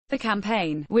The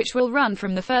campaign, which will run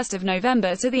from the 1st of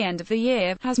November to the end of the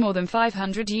year, has more than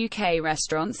 500 UK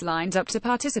restaurants lined up to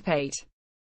participate.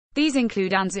 These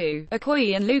include Anzu,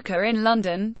 Akoi and Luca in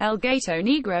London, El Gato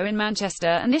Negro in Manchester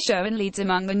and Isho in Leeds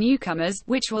among the newcomers,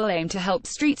 which will aim to help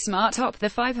Streetsmart top the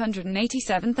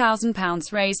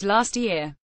 £587,000 raised last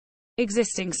year.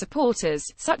 Existing supporters,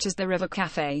 such as the River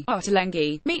Cafe,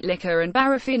 Ottolenghi, Meat Liquor and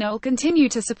Baraffinol, continue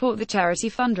to support the charity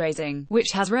fundraising,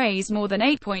 which has raised more than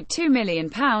 £8.2 million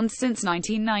since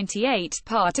 1998.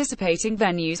 Participating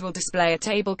venues will display a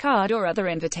table card or other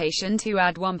invitation to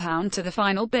add £1 to the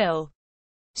final bill.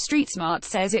 Streetsmart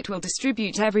says it will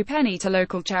distribute every penny to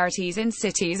local charities in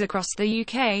cities across the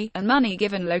UK, and money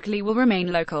given locally will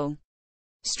remain local.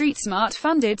 Streetsmart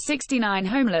funded 69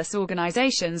 homeless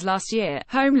organisations last year.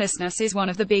 Homelessness is one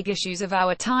of the big issues of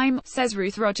our time, says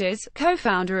Ruth Rogers,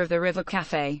 co-founder of the River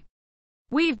Cafe.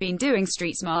 We've been doing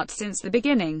Streetsmart since the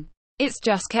beginning. It's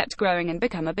just kept growing and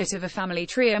become a bit of a family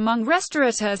tree among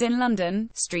restaurateurs in London.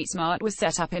 Streetsmart was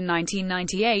set up in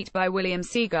 1998 by William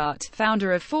Seagart,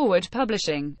 founder of Forward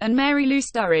Publishing, and Mary Lou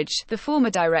Sturridge, the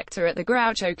former director at the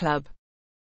Groucho Club.